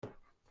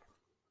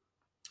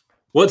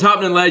What's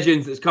happening,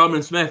 legends? It's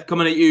Cameron Smith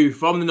coming at you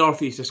from the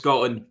northeast of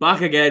Scotland,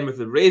 back again with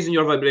the Raising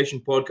Your Vibration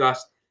podcast.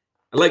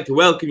 I'd like to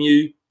welcome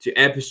you to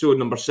episode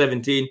number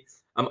 17.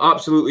 I'm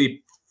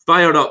absolutely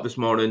fired up this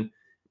morning,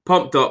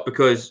 pumped up,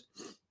 because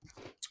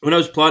when I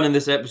was planning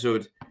this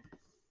episode,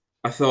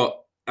 I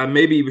thought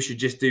maybe we should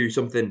just do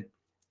something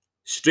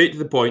straight to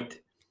the point.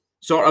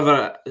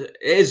 It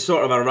is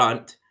sort of a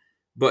rant,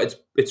 but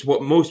it's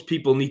what most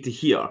people need to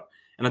hear,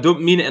 and I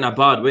don't mean it in a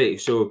bad way.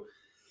 So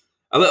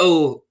a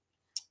little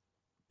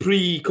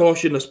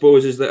precaution, I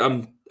suppose, is that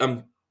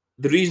I'm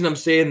the reason I'm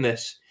saying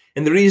this,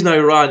 and the reason I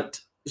rant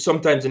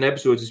sometimes in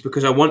episodes, is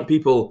because I want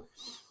people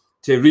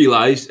to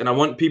realise, and I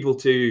want people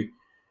to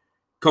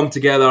come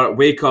together,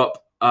 wake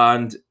up,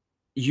 and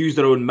use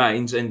their own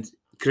minds and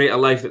create a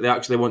life that they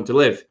actually want to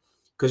live.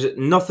 Because there's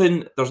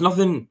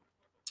nothing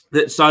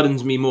that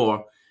saddens me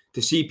more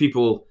to see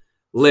people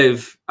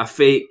live a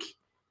fake,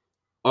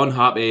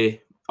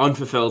 unhappy,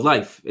 unfulfilled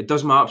life. It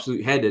does my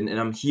absolute head in, and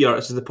I'm here.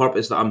 This is the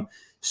purpose that I'm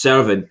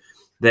serving.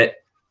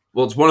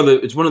 It's one of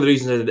the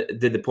reasons I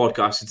did the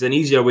podcast. It's an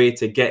easier way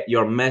to get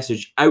your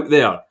message out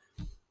there,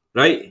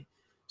 right?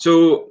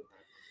 So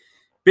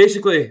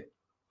basically,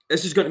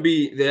 this is going to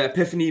be the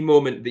epiphany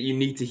moment that you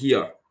need to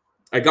hear.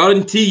 I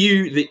guarantee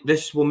you that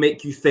this will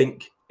make you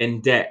think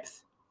in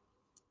depth.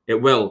 It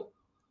will.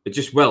 It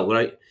just will,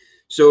 right?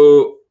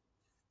 So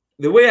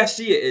the way I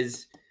see it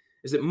is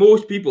that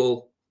most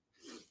people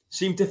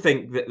seem to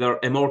think that they're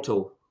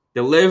immortal.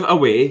 They live in a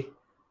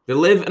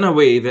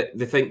way that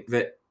they think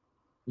that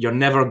you're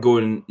never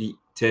going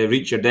to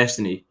reach your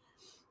destiny.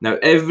 Now,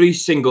 every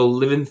single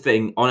living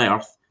thing on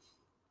earth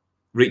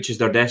reaches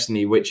their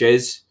destiny, which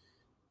is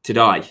to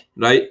die,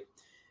 right?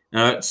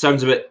 Now, it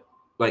sounds a bit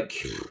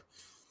like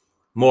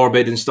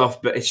morbid and stuff,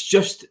 but it's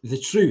just the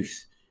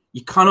truth.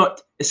 You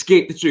cannot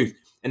escape the truth.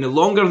 And the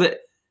longer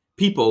that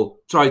people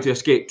try to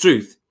escape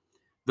truth,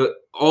 that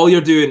all you're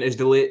doing is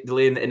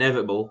delaying the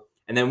inevitable.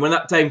 And then when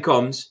that time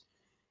comes,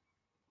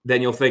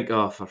 then you'll think,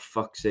 oh, for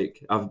fuck's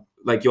sake.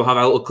 You'll have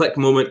a little click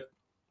moment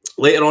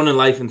later on in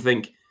life and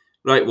think,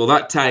 right, well,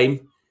 that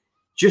time,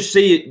 just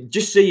say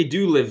you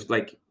do live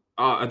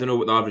I don't know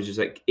what the average is,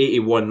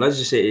 81. Let's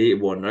just say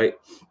 81, right?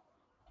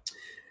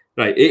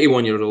 Right,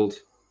 81 years old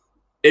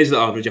is the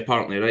average,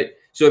 apparently, right?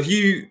 So if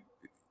you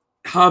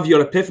have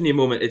your epiphany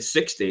moment at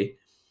 60,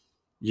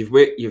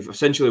 you've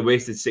essentially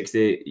wasted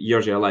 60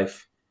 years of your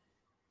life.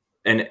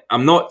 And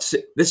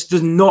this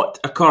does not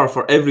occur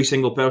for every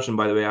single person,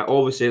 by the way. I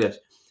always say this,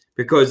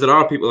 because there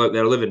are people out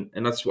there living,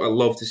 and that's what I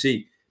love to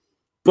see.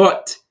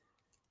 But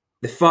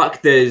the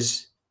fact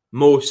is,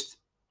 most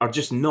are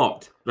just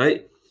not,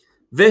 right?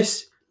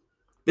 This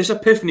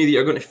epiphany that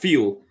you're going to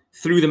feel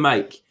through the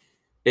mic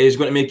is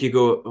going to make you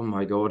go, oh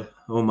my God,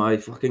 oh my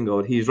fucking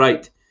God, he's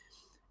right.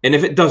 And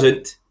if it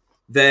doesn't,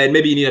 then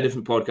maybe you need a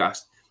different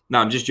podcast.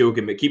 I'm just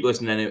joking, but keep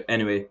listening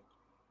anyway.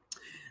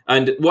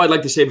 And what I'd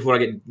like to say before I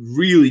get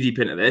really deep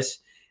into this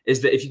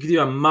is that if you could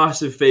do a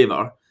massive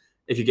favour,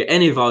 if you get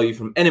any value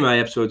from any of my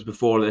episodes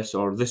before this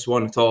or this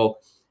one at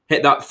all,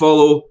 hit that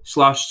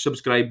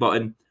follow/subscribe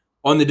button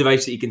on the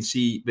device that you can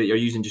see that you're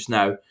using just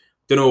now.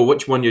 Don't know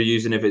which one you're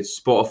using, if it's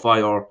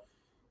Spotify or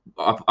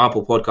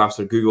Apple Podcasts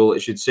or Google.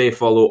 It should say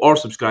follow or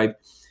subscribe.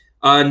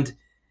 And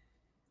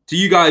to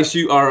you guys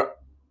who are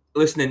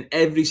listening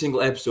every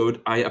single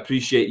episode, I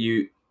appreciate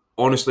you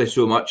honestly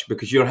so much,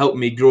 because you're helping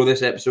me grow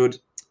this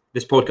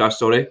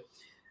podcast,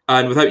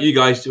 and without you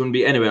guys, it wouldn't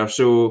be anywhere.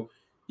 So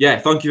yeah,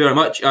 thank you very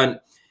much. And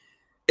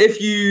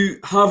if you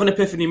have an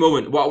epiphany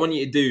moment, what I want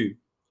you to do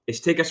is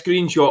take a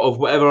screenshot of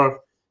whatever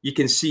you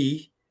can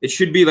see. It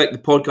should be like the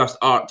podcast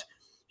art.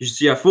 You should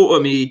see a photo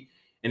of me,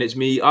 and it's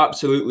me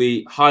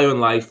absolutely high on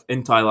life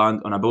in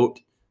Thailand on a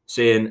boat,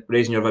 saying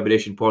Raising Your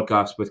Vibration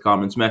podcast with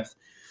Cameron Smith.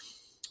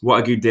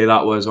 What a good day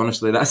that was.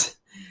 Honestly, that's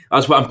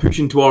what I'm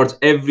pushing towards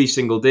every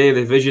single day.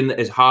 The vision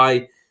is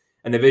high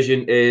and the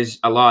vision is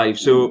alive.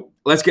 So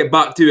let's get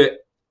back to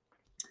it.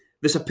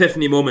 This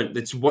epiphany moment,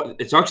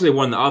 it's actually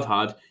one that I've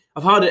had.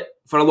 I've had it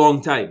for a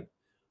long time,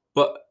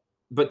 but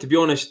to be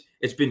honest,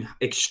 it's been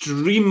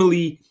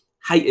extremely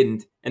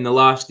heightened in the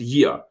last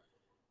year.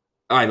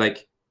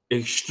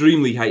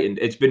 Extremely heightened.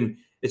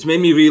 It's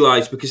made me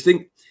realise, because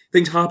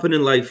things happen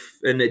in life,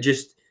 and it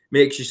just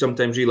makes you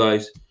sometimes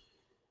realise,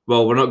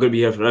 well, we're not going to be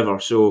here forever.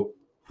 So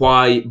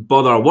why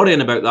bother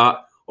worrying about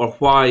that, or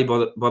why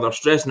bother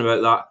stressing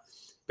about that?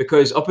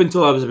 Because up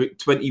until I was about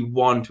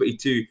 21,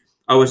 22,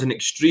 I was an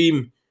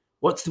extreme,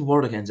 what's the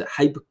word again? Is it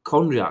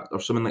hypochondriac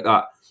or something like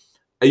that?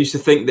 I used to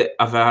think that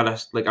if I had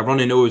a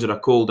runny nose or a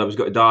cold, I was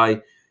going to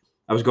die.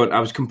 I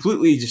was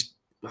completely just,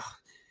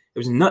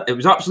 it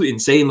was absolutely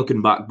insane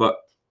looking back. But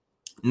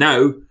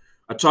now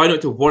I try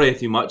not to worry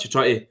too much.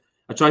 I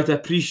try to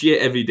appreciate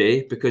every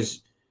day,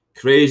 because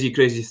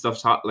crazy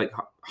stuff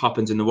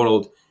happens in the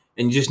world,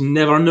 and you just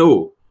never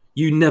know.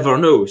 You never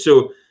know.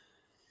 So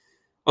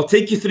I'll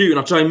take you through, and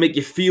I'll try and make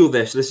you feel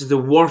this. This is the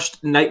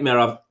worst nightmare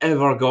I've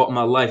ever got in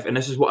my life, and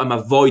this is what I'm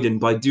avoiding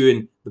by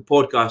doing the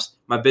podcast,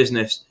 my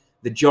business,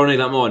 the journey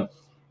that I'm on.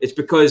 It's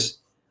because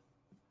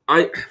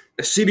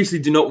seriously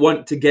do not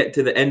want to get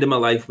to the end of my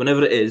life,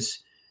 whenever it is,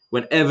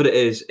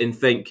 and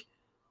think,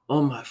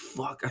 oh my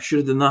fuck, I should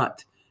have done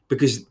that.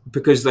 Because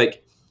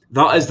like,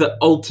 that is the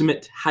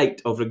ultimate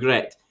height of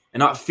regret.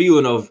 And that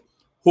feeling of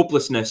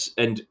hopelessness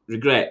and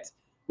regret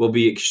will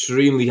be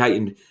extremely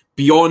heightened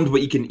beyond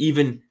what you can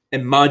even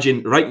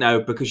imagine right now,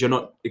 because you're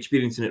not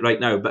experiencing it right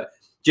now. But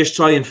just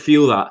try and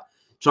feel that.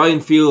 Try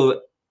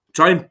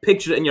and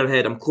picture it in your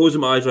head. I'm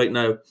closing my eyes right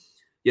now.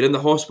 You're in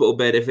the hospital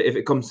bed, if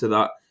it comes to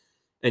that,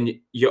 and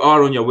you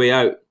are on your way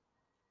out,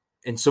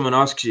 and someone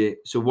asks you,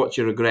 so what's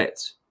your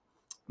regrets?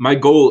 My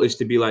goal is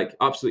to be like,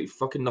 absolutely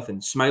fucking nothing.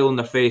 Smile on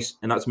their face,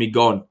 and that's me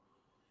gone.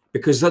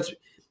 Because that's,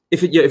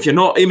 if you're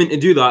not aiming to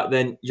do that,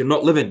 then you're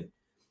not living.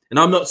 And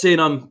I'm not saying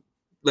I'm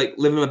like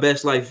living my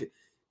best life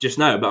just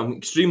now, but I'm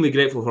extremely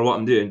grateful for what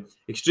I'm doing,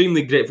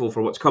 extremely grateful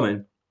for what's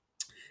coming,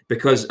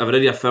 because I've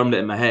already affirmed it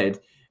in my head,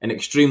 and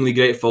extremely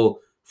grateful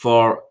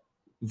for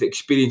the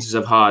experiences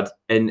I've had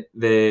and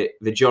the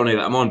journey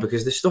that I'm on.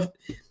 Because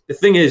the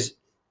thing is,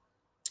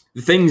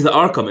 the things that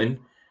are coming,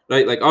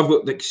 right? Like, I've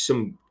got like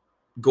some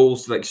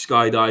goals to like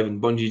skydive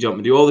and bungee jump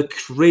and do all the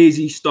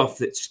crazy stuff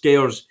that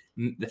scares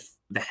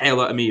the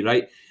hell out of me,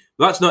 right?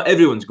 That's not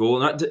everyone's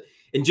goal,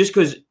 and just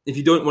because if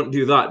you don't want to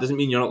do that doesn't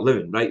mean you're not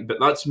living, right? But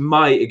that's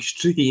my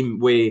extreme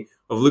way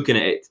of looking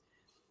at it,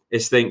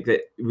 is think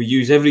that we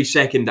use every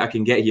second I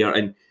can get here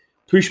and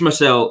push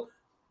myself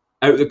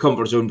out of the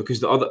comfort zone,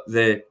 because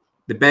the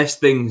best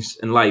things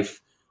in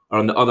life are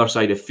on the other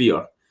side of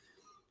fear.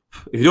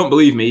 If you don't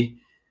believe me,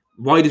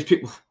 why does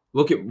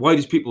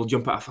people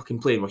jump out of a fucking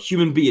plane? We're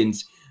human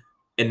beings,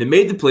 and they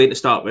made the plane to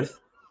start with.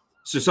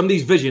 So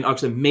somebody's vision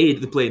actually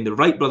made the plane. The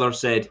Wright brothers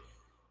said,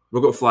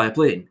 we're going to fly a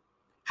plane.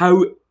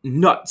 How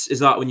nuts is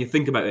that when you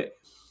think about it?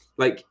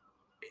 Like,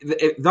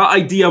 that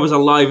idea was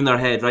alive in their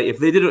head, right? If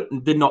they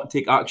did not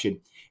take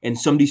action, and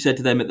somebody said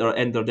to them at their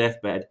end of their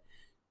deathbed,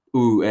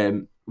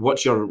 "Ooh,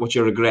 what's your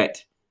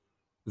regret?"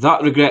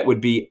 That regret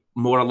would be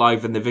more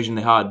alive than the vision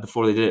they had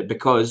before they did it,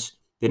 because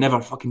they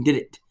never fucking did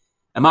it.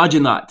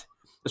 Imagine that.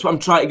 That's what I'm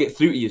trying to get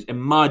through to you. Is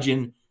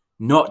imagine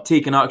not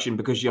taking action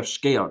because you're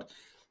scared.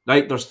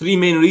 Right? There's three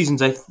main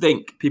reasons I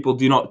think people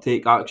do not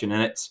take action,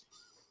 and it's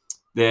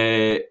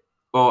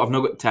I've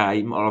not got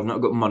time, or I've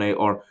not got money,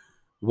 or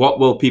what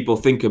will people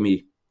think of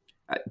me?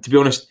 To be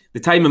honest, the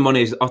time and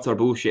money is utter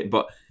bullshit,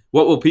 but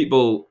what will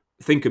people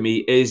think of me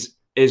is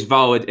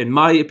valid in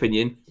my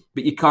opinion,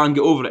 but you can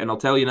get over it, and I'll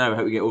tell you now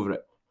how to get over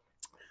it.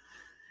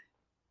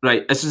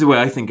 Right, this is the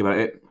way I think about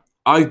it.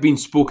 I've been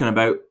spoken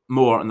about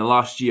more in the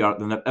last year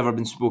than I've ever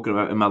been spoken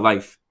about in my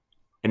life.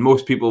 And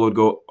most people would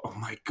go, oh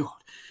my God,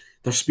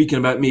 they're speaking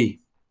about me.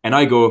 And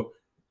I go,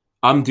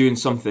 I'm doing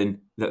something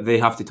that they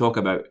have to talk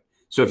about.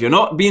 So if you're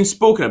not being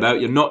spoken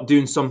about, you're not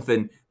doing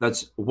something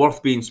that's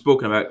worth being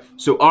spoken about.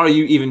 So are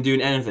you even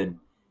doing anything?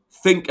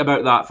 Think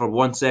about that for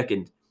 1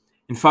 second.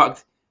 In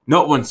fact,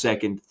 not 1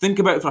 second. Think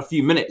about it for a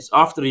few minutes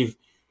after you've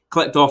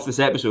clicked off this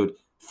episode.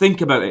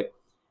 Think about it.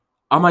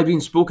 Am I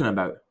being spoken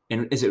about?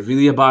 And is it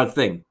really a bad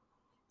thing?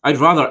 I'd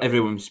rather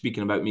everyone was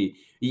speaking about me.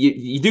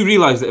 You do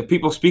realise that if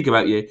people speak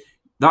about you,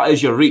 that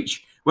is your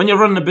reach. When you're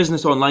running a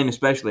business online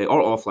especially,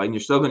 or offline, you're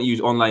still going to use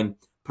online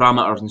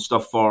parameters and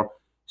stuff for,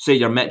 say,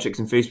 your metrics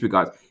and Facebook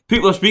ads.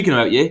 People are speaking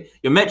about you.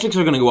 Your metrics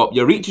are going to go up.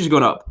 Your reach is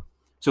going up.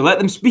 So let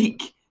them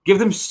speak. Give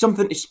them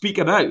something to speak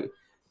about.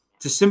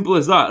 It's as simple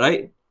as that,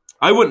 right?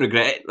 I wouldn't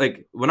regret it.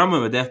 Like, when I'm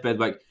on my deathbed,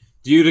 like,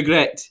 do you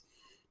regret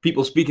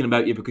people speaking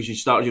about you because you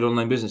started your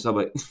online business? I'm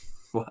like,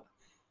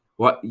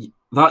 what?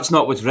 That's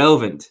not what's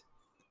relevant.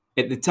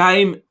 At the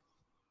time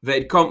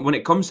that when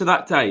it comes to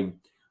that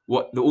time,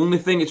 the only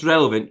thing that's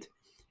relevant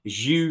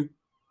is you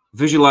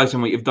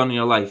visualizing what you've done in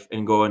your life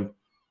and going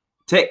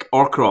tick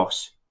or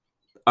cross.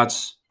 I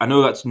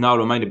know that's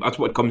narrow-minded, but that's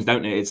what it comes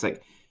down to. It's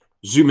like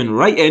zooming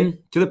right in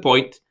to the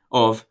point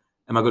of,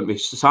 am I going to be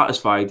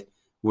satisfied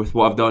with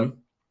what I've done,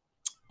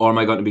 or am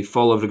I going to be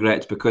full of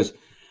regrets because,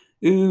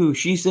 ooh,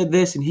 she said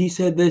this and he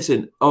said this,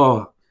 and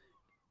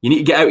you need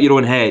to get out of your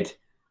own head,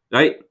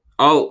 right?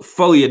 I'll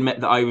fully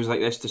admit that I was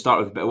like this to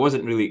start with, but it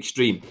wasn't really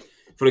extreme.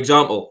 For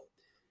example,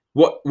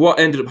 what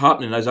ended up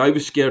happening is I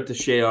was scared to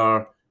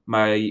share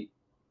my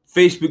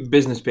Facebook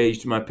business page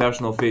to my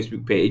personal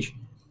Facebook page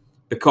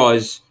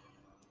because,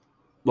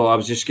 well, I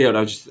was just scared.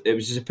 It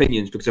was just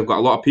opinions, because I've got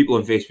a lot of people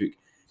on Facebook.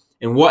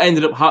 And what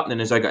ended up happening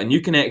is I got a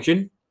new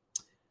connection,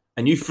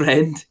 a new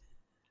friend,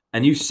 a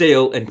new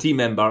sale and team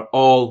member,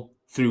 all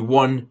through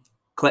one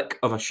click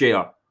of a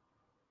share.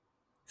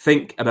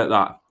 Think about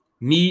that.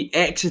 Me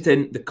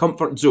exiting the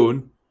comfort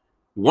zone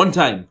one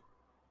time.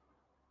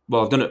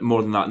 Well, I've done it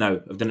more than that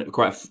now. I've done it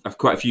quite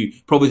a few,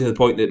 probably to the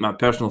point that my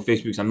personal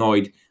Facebook's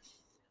annoyed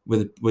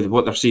with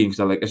what they're seeing, because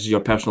they're like, this is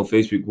your personal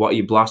Facebook, what are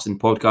you blasting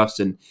podcasts?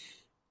 And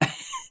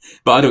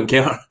but I don't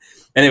care.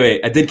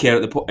 Anyway, I did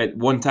care at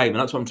one time, and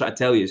that's what I'm trying to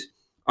tell you is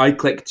I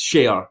clicked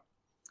share.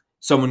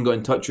 Someone got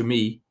in touch with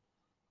me,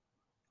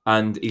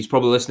 and he's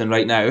probably listening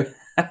right now.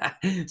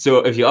 So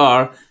if you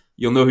are,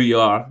 you'll know who you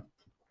are.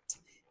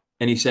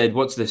 And he said,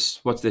 "What's this?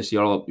 What's this?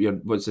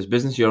 What's this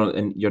business you're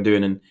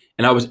doing?" And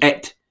that was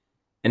it.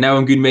 And now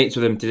I'm good mates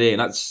with him today,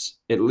 and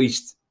at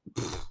least,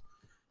 I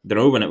don't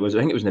know when it was. I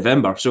think it was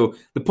November. So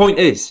the point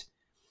is,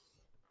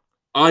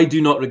 I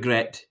do not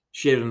regret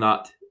sharing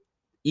that.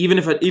 Even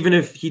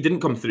if he didn't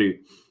come through,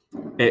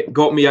 it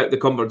got me out the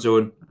comfort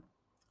zone,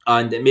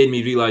 and it made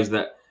me realise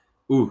that,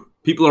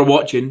 people are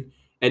watching,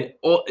 and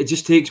it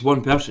just takes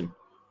one person. Do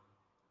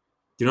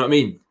you know what I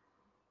mean?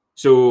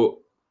 So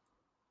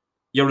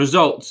your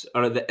results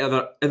are at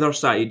the other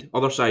side,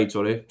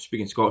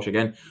 speaking Scottish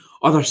again,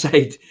 other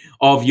side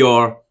of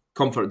your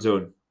comfort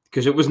zone.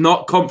 Because it was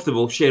not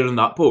comfortable sharing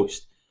that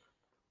post.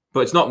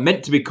 But it's not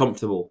meant to be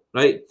comfortable,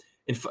 right?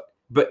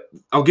 But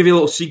I'll give you a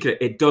little secret.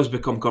 It does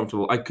become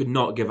comfortable. I could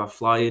not give a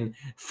flying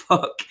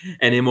fuck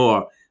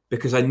anymore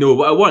because I know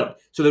what I want.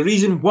 So the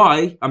reason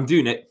why I'm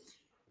doing it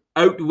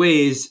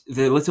outweighs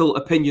the little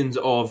opinions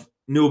of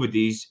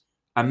nobodies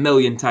a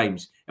million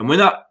times. And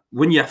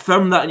when you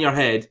affirm that in your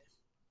head,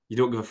 you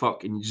don't give a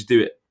fuck and you just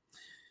do it.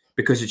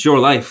 Because it's your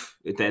life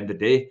at the end of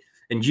the day.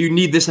 And you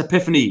need this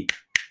epiphany.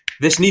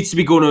 This needs to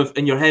be going on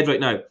in your head right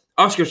now.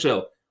 Ask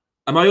yourself,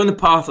 am I on the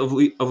path of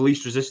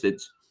least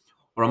resistance?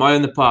 Or am I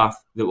on the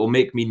path that will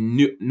make me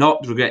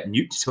not regret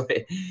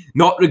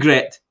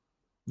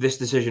this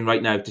decision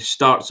right now to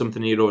start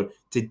something on your own,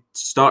 to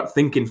start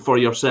thinking for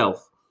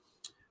yourself?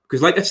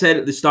 Because like I said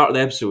at the start of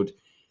the episode,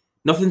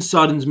 nothing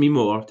saddens me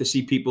more to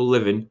see people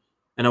living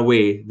in a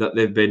way that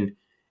they've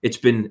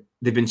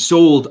been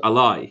sold a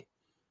lie.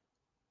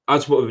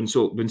 That's what we've been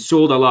sold. Been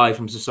sold a lie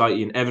from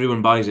society, and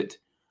everyone buys it.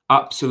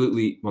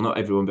 Absolutely, well, not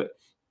everyone, but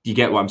you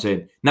get what I'm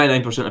saying.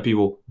 99% of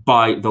people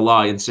buy the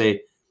lie and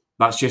say,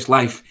 that's just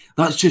life.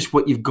 That's just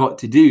what you've got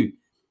to do.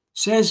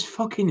 Says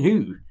fucking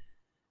who?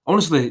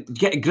 Honestly,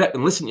 get a grip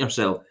and listen to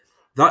yourself.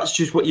 That's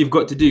just what you've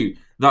got to do.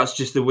 That's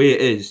just the way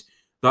it is.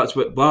 That's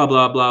what blah,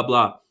 blah, blah,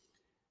 blah.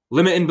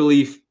 Limiting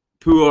belief,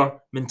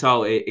 poor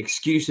mentality,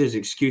 excuses.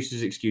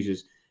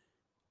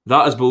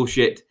 That is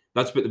bullshit.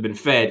 That's what they've been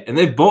fed. And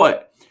they've bought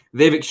it.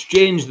 They've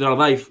exchanged their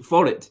life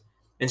for it.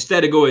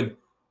 Instead of going,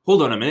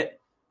 hold on a minute.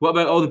 What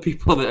about all the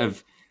people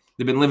they've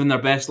been living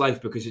their best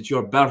life because it's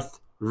your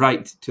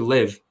birthright to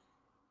live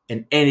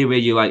in any way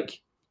you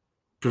like,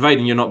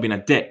 providing you're not being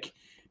a dick,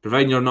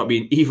 providing you're not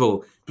being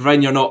evil,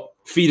 providing you're not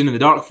feeding in the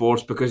dark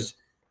force, because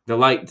the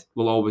light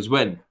will always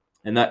win.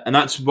 And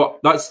that's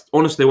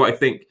honestly what I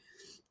think.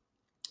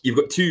 You've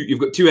got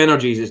two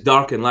energies, it's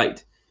dark and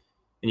light,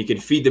 and you can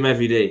feed them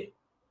every day,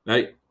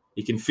 right?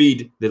 You can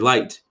feed the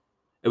light.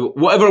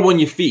 Whatever one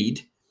you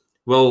feed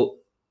will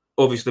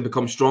obviously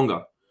become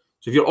stronger.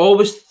 So if you're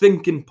always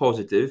thinking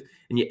positive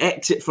and you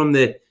exit from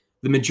the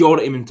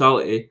majority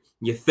mentality,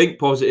 you think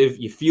positive,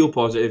 you feel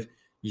positive,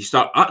 you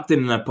start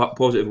acting in a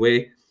positive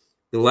way,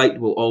 the light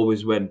will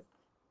always win.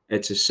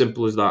 It's as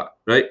simple as that,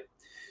 right?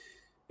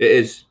 It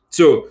is.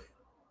 So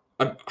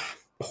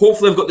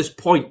hopefully I've got this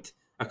point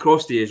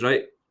across to you,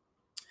 right?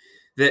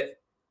 That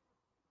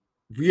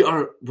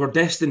we're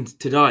destined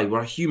to die.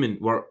 We're human.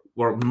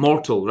 We're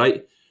mortal,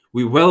 right?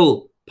 We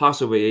will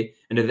pass away.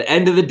 And at the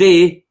end of the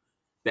day,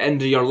 the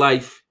end of your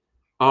life,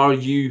 are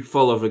you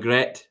full of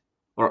regret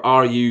or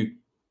are you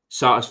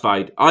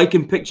satisfied? I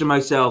can picture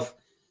myself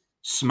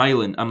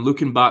smiling. I'm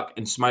looking back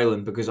and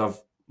smiling because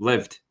I've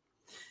lived.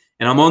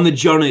 And I'm on the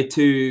journey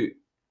to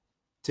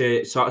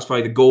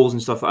satisfy the goals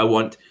and stuff that I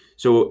want.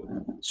 So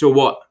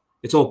what?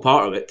 It's all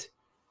part of it.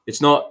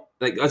 It's not,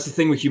 like, that's the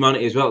thing with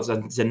humanity as well.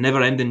 It's a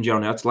never-ending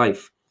journey. That's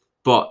life.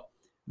 But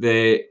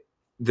the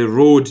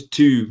road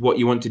to what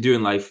you want to do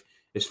in life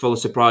is full of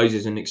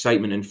surprises and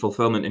excitement and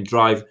fulfillment and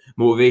drive,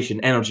 motivation,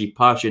 energy,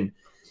 passion.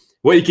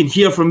 What you can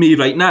hear from me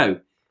right now,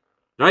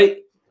 right?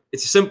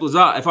 It's as simple as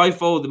that. If I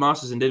followed the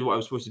masses and did what I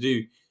was supposed to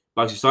do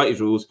by society's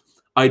rules,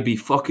 I'd be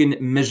fucking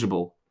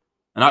miserable.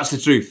 And that's the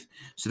truth.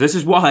 So this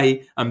is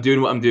why I'm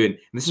doing what I'm doing. And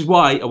this is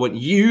why I want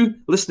you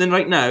listening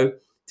right now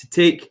to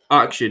take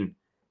action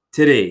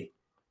today.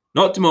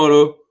 Not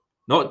tomorrow,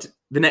 not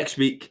the next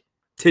week,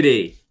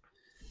 today.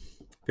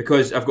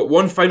 Because I've got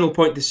one final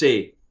point to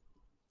say.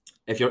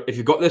 If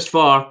you've got this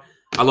far,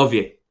 I love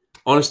you.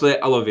 Honestly,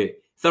 I love you.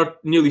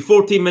 Nearly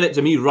 14 minutes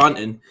of me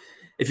ranting.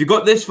 If you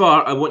got this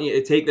far, I want you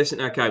to take this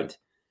into account.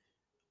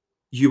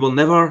 You will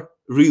never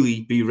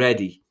really be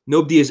ready.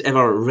 Nobody is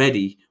ever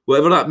ready.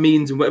 Whatever that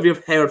means and whatever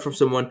you've heard from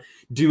someone,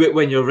 do it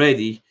when you're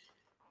ready,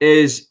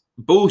 is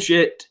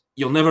bullshit.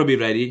 You'll never be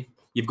ready.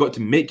 You've got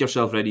to make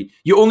yourself ready.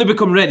 You only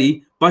become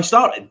ready by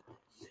starting.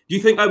 Do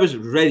you think I was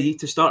ready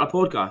to start a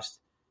podcast?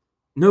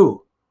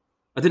 No.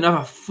 I didn't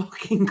have a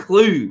fucking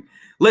clue.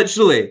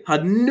 Literally,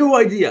 had no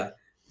idea.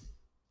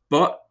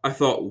 But I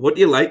thought, what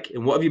do you like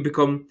and what have you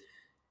become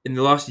in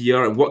the last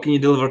year and what can you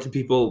deliver to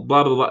people,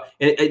 blah, blah, blah.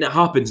 And it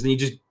happens and you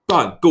just,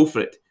 bang, go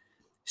for it.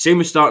 Same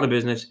with starting a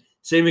business.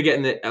 Same with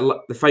getting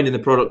the finding the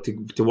product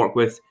to work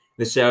with,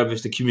 the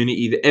service, the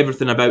community,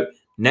 everything about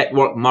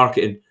network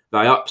marketing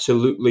that I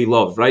absolutely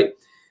love, right?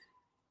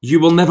 You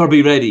will never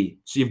be ready.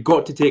 So you've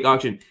got to take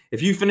action.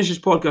 If you finish this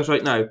podcast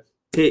right now,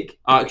 take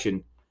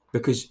action.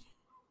 Because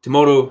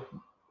tomorrow,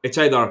 it's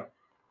either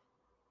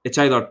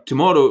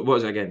tomorrow, what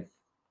is it again?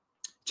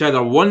 It's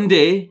either one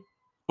day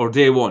or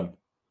day one.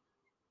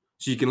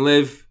 So you can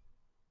live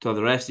till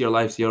the rest of your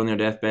life, so you're on your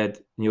deathbed,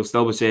 and you'll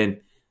still be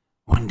saying,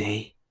 one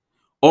day?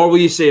 Or will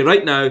you say,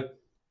 right now,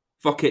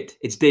 fuck it,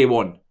 it's day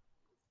one?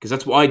 Because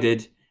that's what I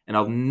did, and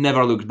I've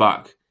never looked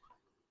back.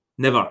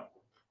 Never.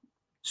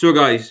 So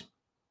guys,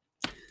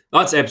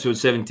 that's episode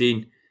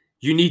 17.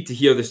 You need to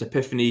hear this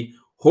epiphany.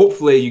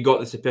 Hopefully you got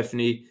this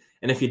epiphany.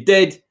 And if you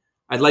did,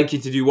 I'd like you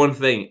to do one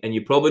thing, and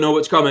you probably know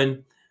what's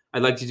coming.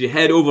 I'd like you to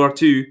head over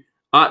to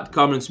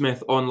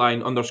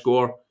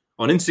 @CameronSmithOnline_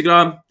 on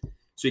Instagram,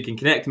 so you can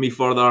connect to me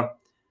further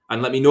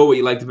and let me know what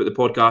you liked about the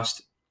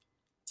podcast.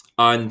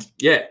 And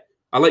yeah,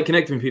 I like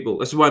connecting with people.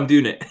 This is why I'm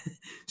doing it.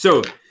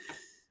 So,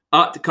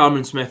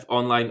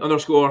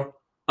 @CameronSmithOnline_,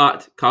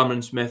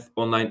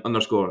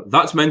 @CameronSmithOnline_.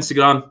 That's my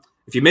Instagram.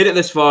 If you made it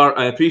this far,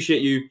 I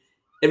appreciate you.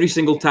 Every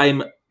single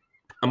time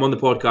I'm on the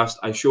podcast,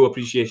 I show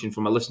appreciation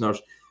for my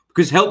listeners,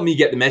 because it's helping me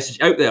get the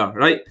message out there,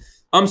 right?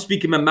 I'm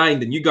speaking my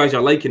mind and you guys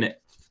are liking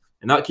it,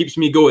 and that keeps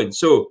me going.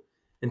 So,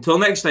 until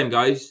next time,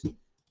 guys,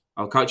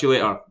 I'll catch you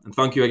later, and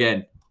thank you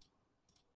again.